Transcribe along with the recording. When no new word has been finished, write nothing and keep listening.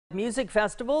Music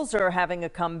festivals are having a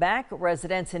comeback.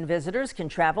 Residents and visitors can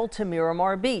travel to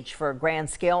Miramar Beach for a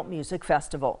grand-scale music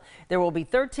festival. There will be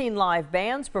 13 live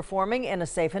bands performing in a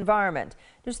safe environment.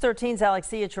 News 13's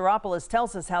Alexia Chiropoulos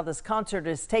tells us how this concert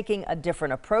is taking a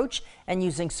different approach and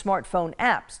using smartphone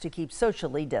apps to keep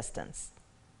socially distanced.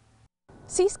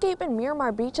 Seascape in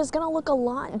Miramar Beach is going to look a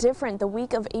lot different the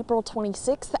week of April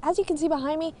 26th. As you can see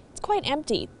behind me, it's quite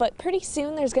empty, but pretty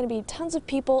soon there's going to be tons of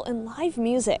people and live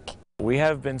music. We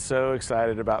have been so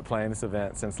excited about playing this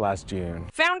event since last June.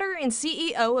 Founder and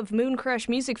CEO of Mooncrush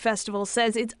Music Festival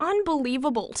says it's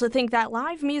unbelievable to think that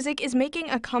live music is making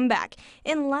a comeback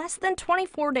in less than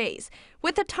 24 days.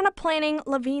 With a ton of planning,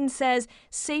 Levine says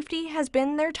safety has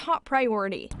been their top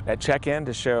priority. At check-in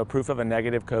to show proof of a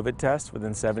negative COVID test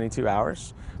within 72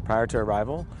 hours prior to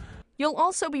arrival. You'll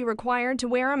also be required to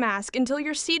wear a mask until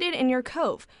you're seated in your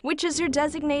cove, which is your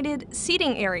designated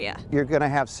seating area. You're going to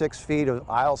have 6 feet of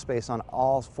aisle space on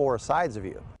all 4 sides of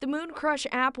you. The Mooncrush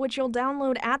app, which you'll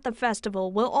download at the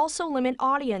festival, will also limit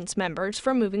audience members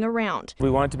from moving around. We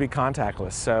want it to be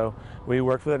contactless, so we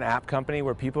worked with an app company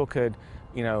where people could,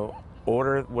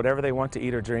 order whatever they want to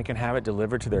eat or drink and have it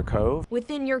delivered to their cove.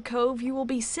 Within your cove, you will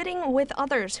be sitting with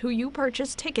others who you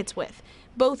purchase tickets with.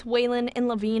 Both Whalen and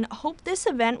Levine hope this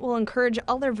event will encourage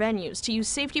other venues to use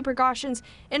safety precautions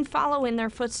and follow in their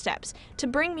footsteps to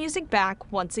bring music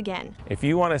back once again. If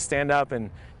you want to stand up and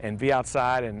be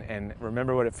outside and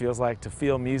remember what it feels like to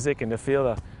feel music and to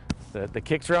feel the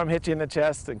kick drum hit you in the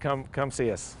chest, and come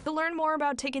see us. To learn more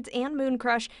about tickets and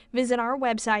Mooncrush, visit our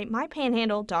website,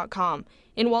 mypanhandle.com.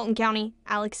 In Walton County,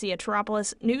 Alexia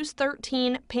Chiropoulos, News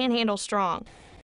 13, Panhandle Strong.